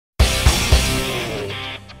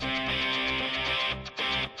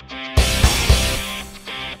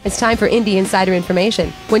It's time for Indie Insider Information.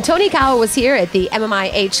 When Tony Cowell was here at the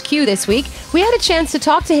MMI HQ this week, we had a chance to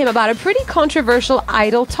talk to him about a pretty controversial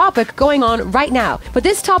idol topic going on right now. But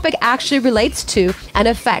this topic actually relates to and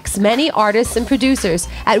affects many artists and producers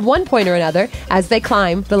at one point or another as they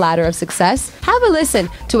climb the ladder of success. Have a listen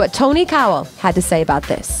to what Tony Cowell had to say about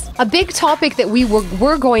this. A big topic that we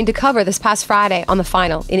were going to cover this past Friday on the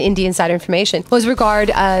final in Indie Insider Information was regard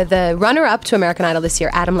the runner-up to American Idol this year,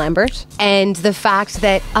 Adam Lambert, and the fact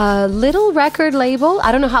that a little record label,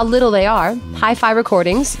 I don't know how little they are, Hi-Fi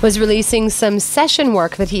Recordings, was releasing some session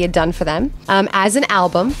work that he had done for them as an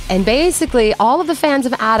album, and basically all of the fans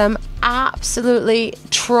of Adam absolutely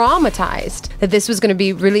traumatized that this was going to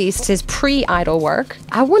be released, his pre-Idol work.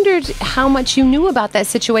 I wondered how much you knew about that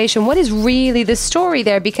situation. What is really the story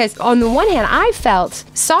there? Because on the one hand, I felt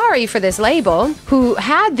sorry for this label who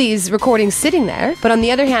had these recordings sitting there, but on the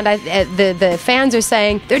other hand, the fans are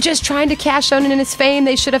saying they're just trying to cash in his fame.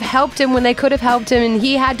 They should have helped him when they could have helped him, and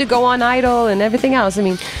he had to go on Idol and everything else. I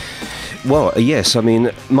mean... Well, yes. I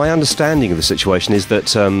mean, my understanding of the situation is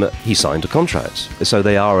that he signed a contract, so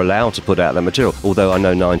they are allowed to put out that material. Although I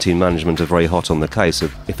know 19 management are very hot on the case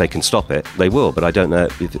of if they can stop it, they will. But I don't know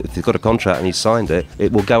if they've got a contract and he's signed it,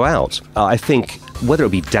 it will go out. I think whether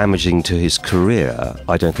it be damaging to his career,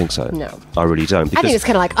 I don't think so. No. I really don't. I think it's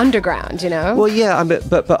kind of like underground, you know? Well, yeah, I mean,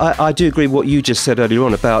 but I do agree with what you just said earlier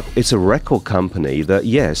on about it's a record company that,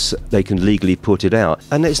 yes, they can legally put it out.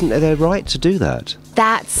 And isn't it their right to do that?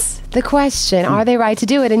 That's the question. Are they right to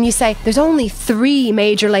do it? And you say there's only 3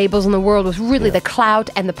 major labels in the world with really the clout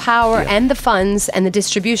and the power and the funds and the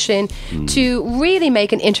distribution to really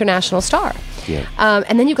make an international star. Yeah.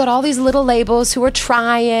 And then you've got all these little labels who are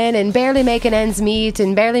trying and barely making ends meet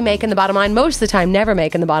and barely making the bottom line, most of the time never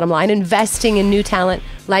making the bottom line, investing in new talent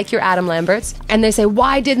like your Adam Lamberts. And they say,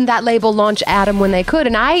 why didn't that label launch Adam when they could?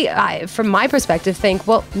 And I from my perspective, think,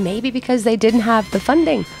 well, maybe because they didn't have the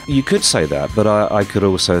funding. You could say that, but I could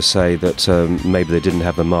also say that maybe they didn't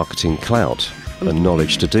have the marketing clout and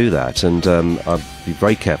knowledge to do that. And I'll be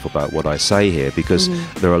very careful about what I say here, because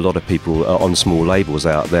there are a lot of people on small labels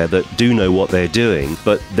out there that do know what they're doing,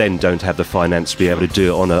 but then don't have the finance to be able to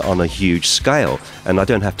do it on a huge scale. And I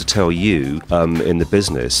don't have to tell you in the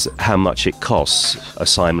business how much it costs a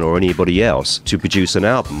Simon or anybody else to produce an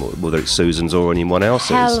album, whether it's Susan's or anyone else's.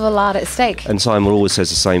 Hell of a lot at stake. And Simon always says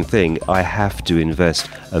the same thing. I have to invest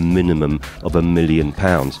a minimum of £1 million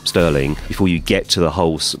sterling before you get to the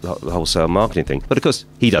wholesale marketing thing. But of course,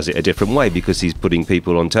 he does it a different way, because he's putting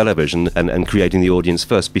people on television and creating the audience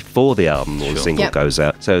first before the album or the single goes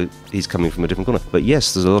out. So he's coming from a different corner. But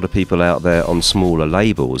yes, there's a lot of people out there on smaller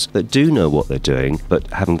labels that do know what they're doing, but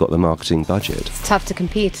haven't got the marketing budget. It's tough to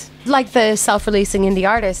compete. Like the self-releasing indie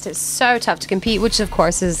artist, it's so tough to compete, which of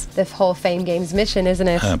course is the whole Fame Games mission, isn't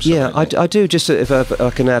it? Absolutely. Yeah, I do. Just if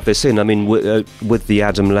I can add this in, I mean, with the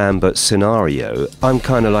Adam Lambert scenario, I'm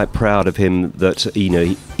kind of like proud of him that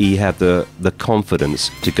he had the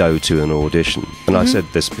confidence to go to an audition. And I said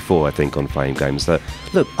this before, I think, on Fame Games, that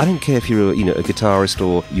look, I don't care if you're a guitarist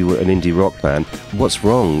or you were an indie rock band. What's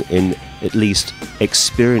wrong in at least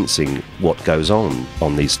experiencing what goes on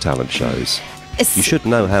these talent shows? You should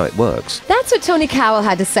know how it works. That's what Tony Cowell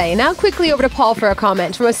had to say. Now quickly over to Paul for a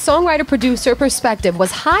comment. From a songwriter-producer perspective, was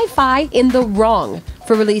Hi-Fi in the wrong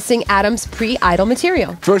for releasing Adam's pre-Idol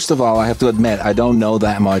material? First of all, I have to admit, I don't know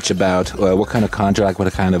that much about what kind of contract,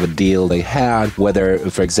 what kind of a deal they had, whether,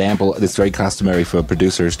 for example, it's very customary for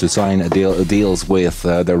producers to sign deals with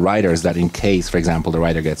the writers that in case, for example, the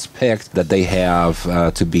writer gets picked, that they have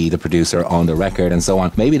to be the producer on the record and so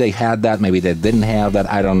on. Maybe they had that, maybe they didn't have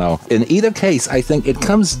that, I don't know. In either case, I think it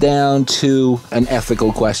comes down to an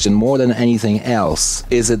ethical question more than anything else.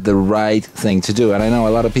 Is it the right thing to do? And I know a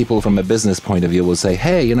lot of people from a business point of view will say,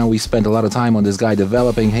 hey, we spent a lot of time on this guy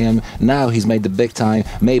developing him. Now he's made the big time.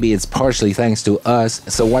 Maybe it's partially thanks to us.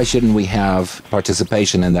 So why shouldn't we have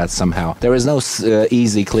participation in that somehow? There is no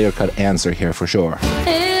easy, clear-cut answer here for sure.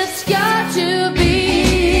 It's got to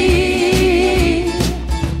be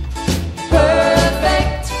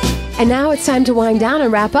perfect. And now it's time to wind down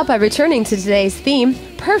and wrap up by returning to today's theme,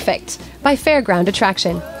 Perfect, by Fairground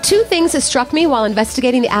Attraction. 2 things that struck me while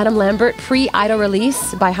investigating the Adam Lambert pre-Idol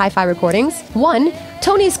release by Hi-Fi Recordings. 1,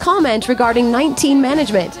 Tony's comment regarding 19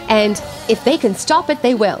 management, and if they can stop it,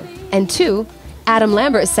 they will. And 2, Adam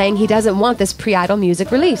Lambert is saying he doesn't want this pre-Idol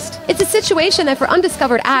music released. It's a situation that for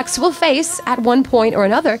undiscovered acts will face at one point or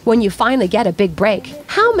another when you finally get a big break.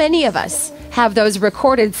 How many of us have those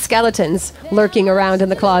recorded skeletons lurking around in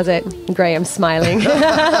the closet? Graham's smiling.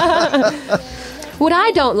 What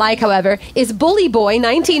I don't like, however, is Bully Boy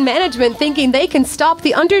 19 management thinking they can stop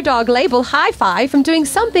the underdog label Hi-Fi from doing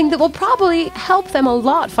something that will probably help them a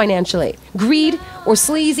lot financially. Greed or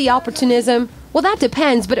sleazy opportunism? Well, that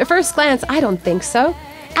depends, but at first glance, I don't think so.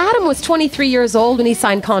 Adam was 23 years old when he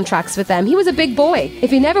signed contracts with them. He was a big boy.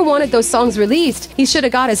 If he never wanted those songs released, he should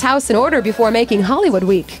have got his house in order before making Hollywood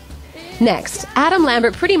Week. Next, Adam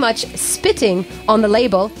Lambert pretty much spitting on the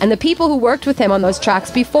label and the people who worked with him on those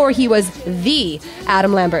tracks before he was the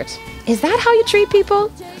Adam Lambert. Is that how you treat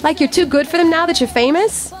people? Like you're too good for them now that you're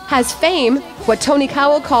famous? Has fame, what Tony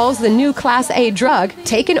Cowell calls the new Class A drug,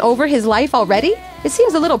 taken over his life already? It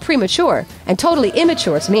seems a little premature and totally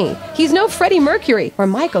immature to me. He's no Freddie Mercury or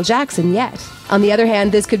Michael Jackson yet. On the other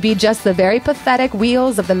hand, this could be just the very pathetic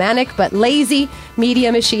wheels of the manic but lazy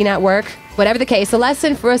media machine at work. Whatever the case, a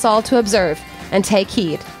lesson for us all to observe and take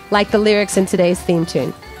heed, like the lyrics in today's theme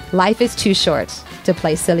tune. Life is too short to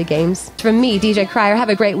play silly games. From me, DJ Cryer, have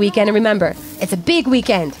a great weekend, and remember, it's a big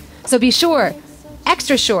weekend, so be sure,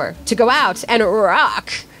 extra sure, to go out and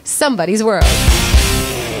rock somebody's world.